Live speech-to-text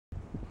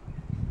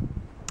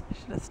I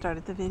should have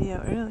started the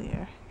video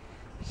earlier.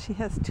 She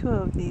has two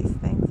of these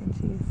things and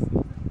she's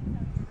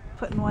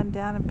putting one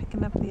down and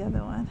picking up the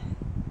other one.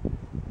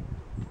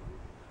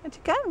 What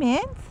you got,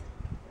 Mint?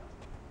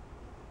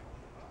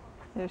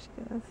 There she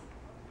goes.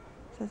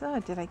 She says, oh,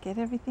 did I get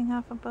everything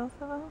off of both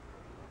of them?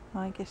 Oh,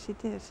 I guess she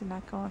did. She's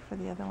not going for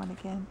the other one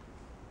again.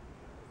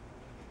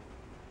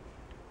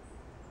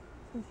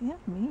 She says,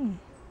 yummy.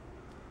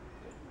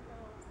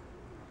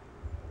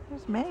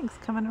 There's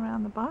Megs coming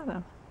around the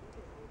bottom.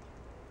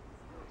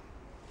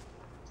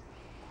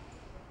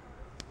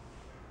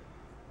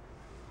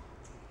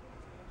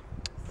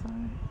 Sorry,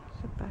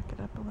 I should back it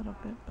up a little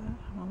bit, but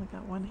I've only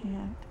got one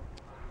hand.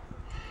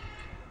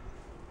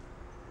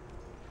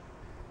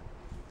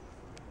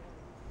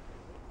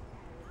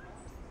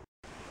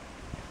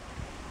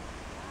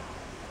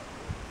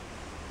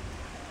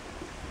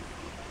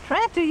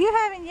 Trent, are you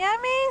having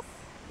yummies?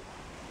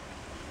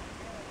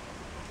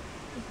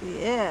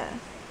 Yeah.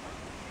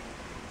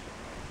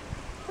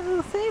 A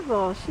little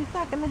sable. She's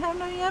not going to have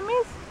no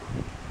yummies?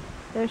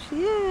 There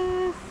she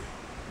is.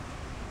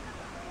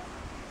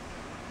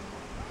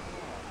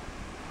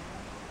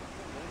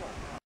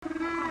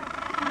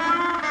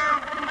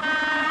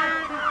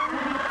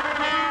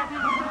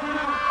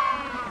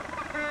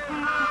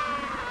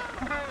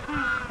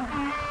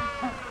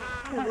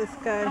 Look at this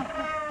guy.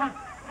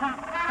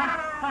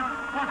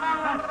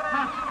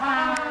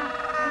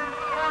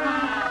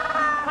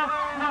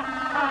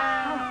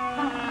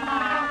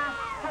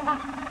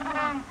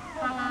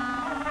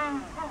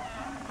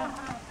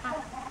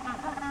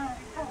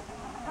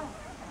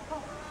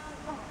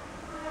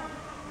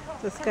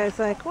 This guy's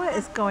like, what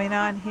is going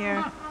on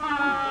here?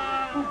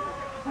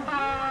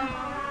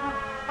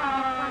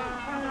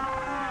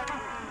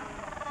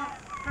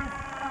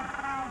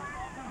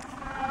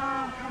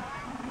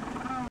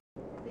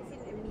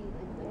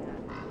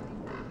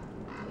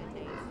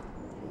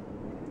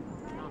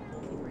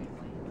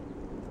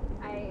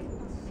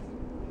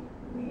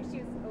 She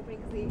was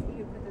opening because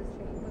you put those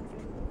training books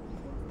in.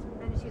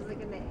 And she was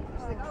like,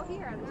 she's like, oh,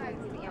 here, I'm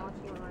taking the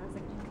allergy one. I was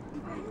like,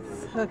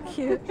 so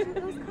cute. those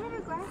kind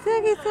of glasses.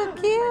 Ziggy's so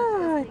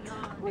cute.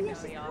 Well, yeah,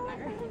 she's cool in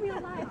real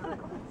life.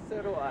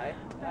 So do I.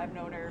 I've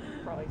known her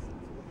probably since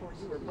before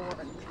you were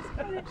born.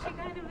 She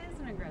kind of is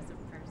an aggressive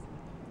person.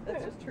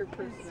 That's just her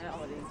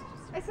personality.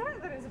 I sort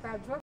of thought it was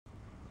about drugs.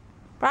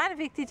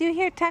 Brodovik, did you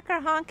hear Tucker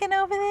honking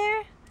over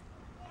there?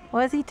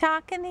 Was he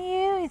talking to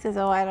you? He says,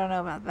 oh, I don't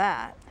know about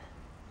that.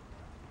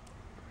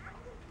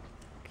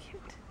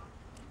 Cute.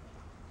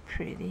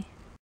 Pretty.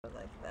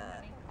 Like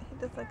that. He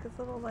does like his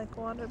little like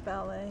water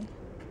ballet.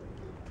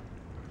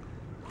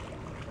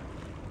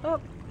 Oh,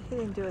 he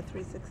didn't do a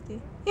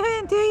 360. You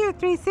didn't do your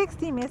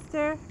 360,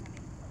 mister.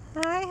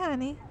 Hi,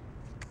 honey.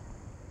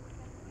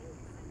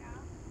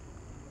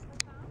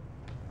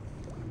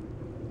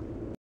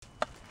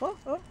 Oh,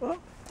 oh, oh.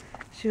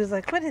 She was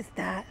like, what is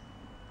that?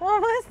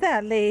 What was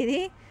that,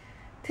 lady?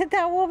 Did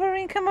that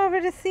Wolverine come over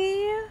to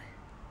see you?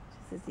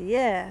 She says,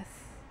 yes.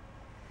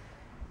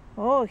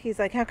 Oh, he's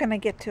like, how can I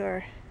get to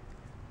her?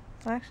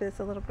 Well, actually, it's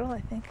a little girl,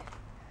 I think.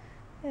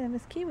 Yeah,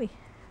 Miss Kiwi.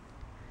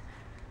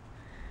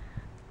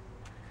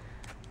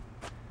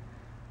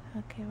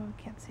 Okay, well,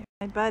 we can't see her.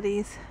 My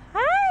buddies.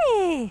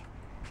 Hi!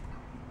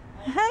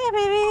 Hi,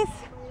 babies.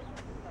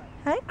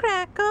 Hi,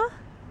 Crackle.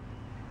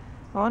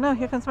 Oh, no,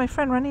 here comes my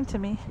friend running to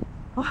me.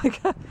 Oh, my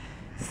God.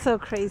 So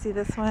crazy,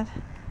 this one.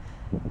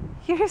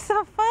 You're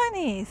so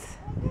funny.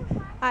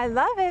 I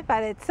love it,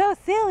 but it's so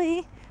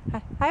silly.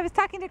 I was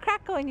talking to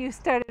Crackle and you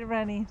started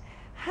running.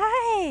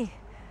 Hi.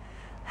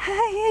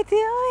 How you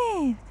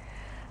doing?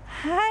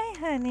 Hi,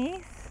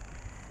 honeys.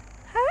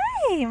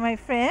 Hi, my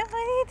friend. What are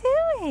you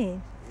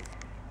doing?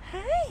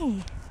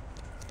 Hi.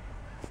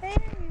 There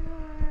you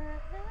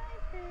are. Hi,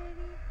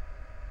 pretty.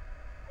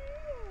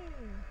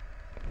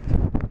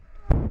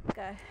 Hey.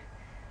 God,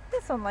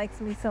 this one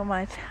likes me so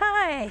much.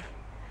 Hi.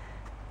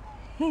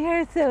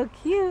 You're so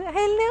cute.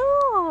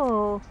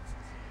 Hello.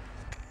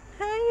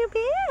 How you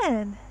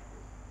been?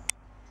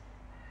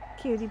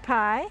 Cutie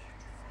pie.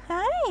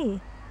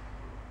 Hi.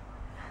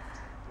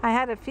 I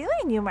had a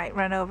feeling you might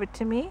run over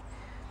to me,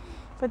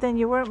 but then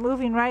you weren't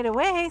moving right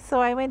away, so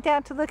I went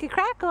down to look at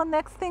Crackle.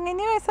 Next thing I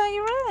knew, I saw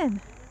you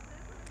running.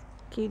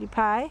 Cutie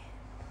pie.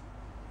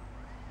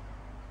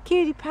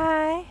 Cutie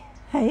pie.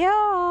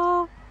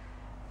 Hey-yo.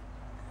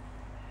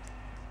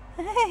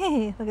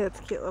 Hey, look at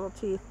those cute little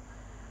teeth.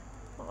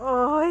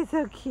 Oh, he's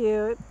so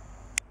cute.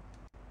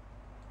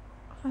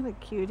 What a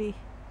cutie.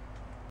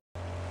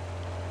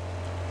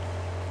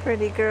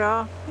 Pretty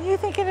girl. Are you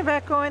thinking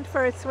about going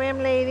for a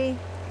swim, lady?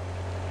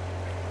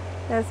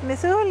 That's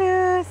Miss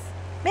Ulu's.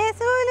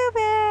 Miss Ulu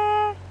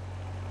Bear.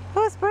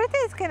 Whose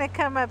birthday's gonna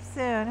come up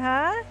soon,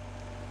 huh?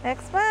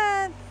 Next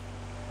month.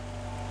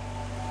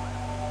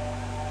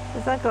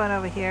 She's not going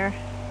over here.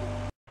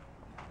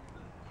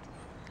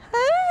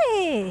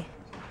 Hi.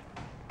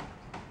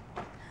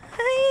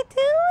 How you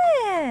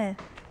doing?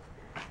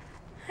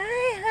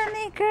 Hi,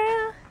 honey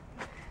girl.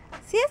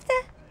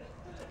 Siesta.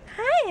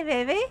 Hi,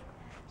 baby.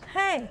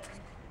 Hi.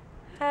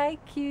 Hi,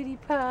 cutie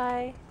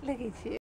pie. Look at you.